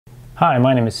Hi,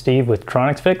 my name is Steve with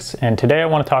TronicsFix, and today I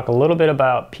want to talk a little bit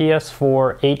about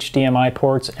PS4 HDMI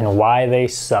ports and why they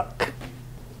suck.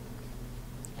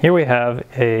 Here we have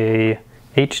a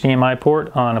HDMI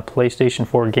port on a PlayStation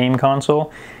 4 game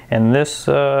console, and this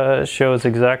shows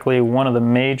exactly one of the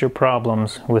major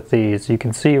problems with these. You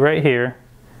can see right here,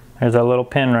 there's a little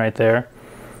pin right there,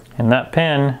 and that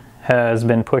pin has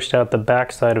been pushed out the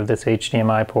back side of this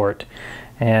HDMI port.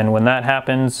 And when that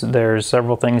happens, there's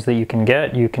several things that you can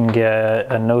get. You can get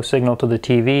a no signal to the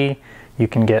TV, you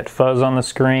can get fuzz on the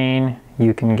screen,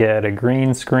 you can get a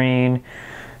green screen,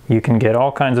 you can get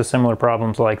all kinds of similar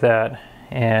problems like that.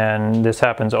 And this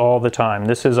happens all the time.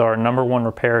 This is our #1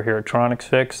 repair here at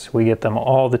TronicsFix. We get them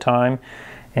all the time,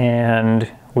 and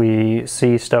we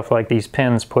see stuff like these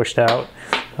pins pushed out.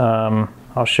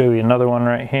 I'll show you another one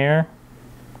right here.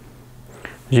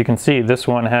 As you can see, this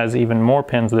one has even more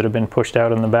pins that have been pushed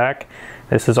out in the back.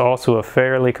 This is also a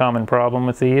fairly common problem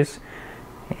with these,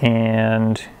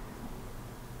 and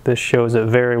this shows it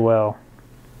very well.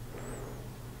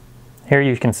 Here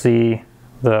you can see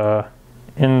the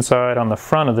inside on the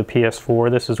front of the PS4.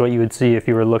 This is what you would see if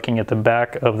you were looking at the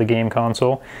back of the game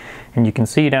console. And you can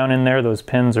see down in there, those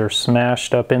pins are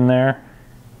smashed up in there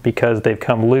because they've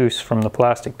come loose from the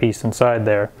plastic piece inside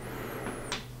there.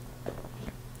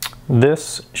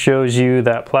 This shows you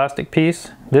that plastic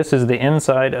piece. This is the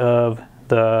inside of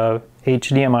the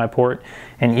HDMI port,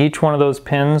 and each one of those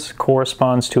pins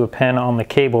corresponds to a pin on the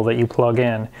cable that you plug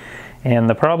in. And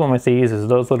the problem with these is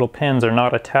those little pins are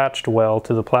not attached well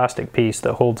to the plastic piece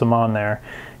that holds them on there.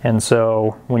 And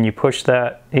so when you push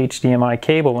that HDMI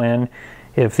cable in,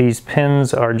 if these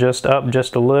pins are just up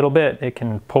just a little bit, it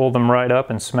can pull them right up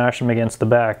and smash them against the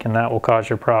back, and that will cause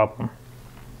your problem.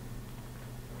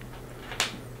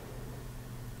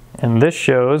 And this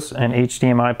shows an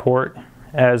HDMI port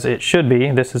as it should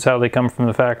be. This is how they come from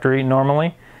the factory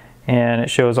normally. And it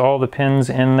shows all the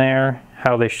pins in there,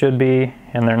 how they should be,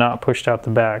 and they're not pushed out the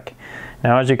back.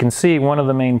 Now, as you can see, one of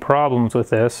the main problems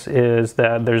with this is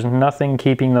that there's nothing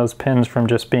keeping those pins from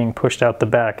just being pushed out the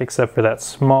back except for that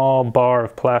small bar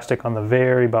of plastic on the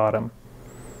very bottom.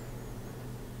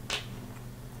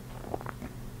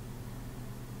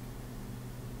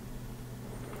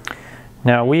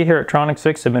 Now, we here at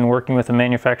TronicsFix have been working with a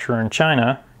manufacturer in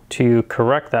China to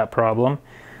correct that problem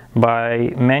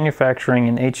by manufacturing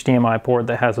an HDMI port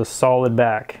that has a solid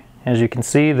back. As you can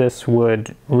see, this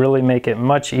would really make it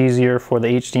much easier for the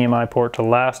HDMI port to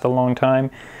last a long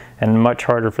time and much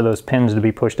harder for those pins to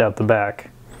be pushed out the back.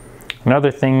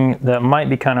 Another thing that might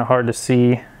be kind of hard to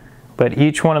see, but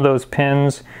each one of those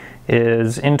pins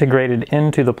is integrated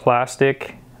into the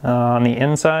plastic on the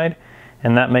inside,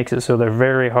 and that makes it so they're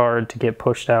very hard to get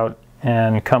pushed out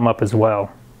and come up as well.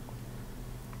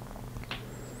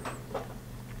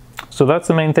 So that's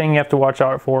the main thing you have to watch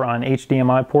out for on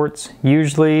HDMI ports.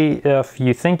 Usually, if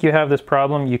you think you have this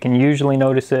problem, you can usually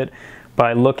notice it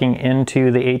by looking into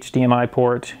the HDMI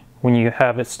port when you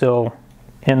have it still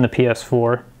in the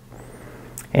PS4.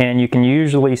 And you can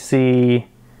usually see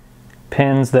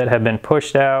pins that have been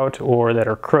pushed out or that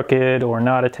are crooked or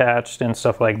not attached and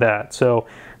stuff like that. So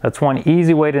that's one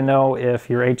easy way to know if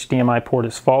your HDMI port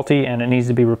is faulty and it needs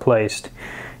to be replaced.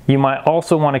 You might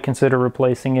also want to consider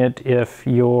replacing it if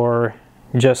you're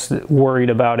just worried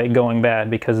about it going bad,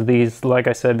 because these, like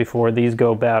I said before, these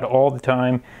go bad all the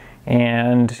time.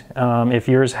 And if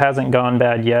yours hasn't gone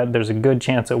bad yet, there's a good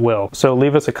chance it will. So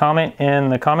leave us a comment in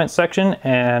the comment section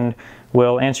and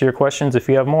we'll answer your questions if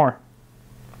you have more.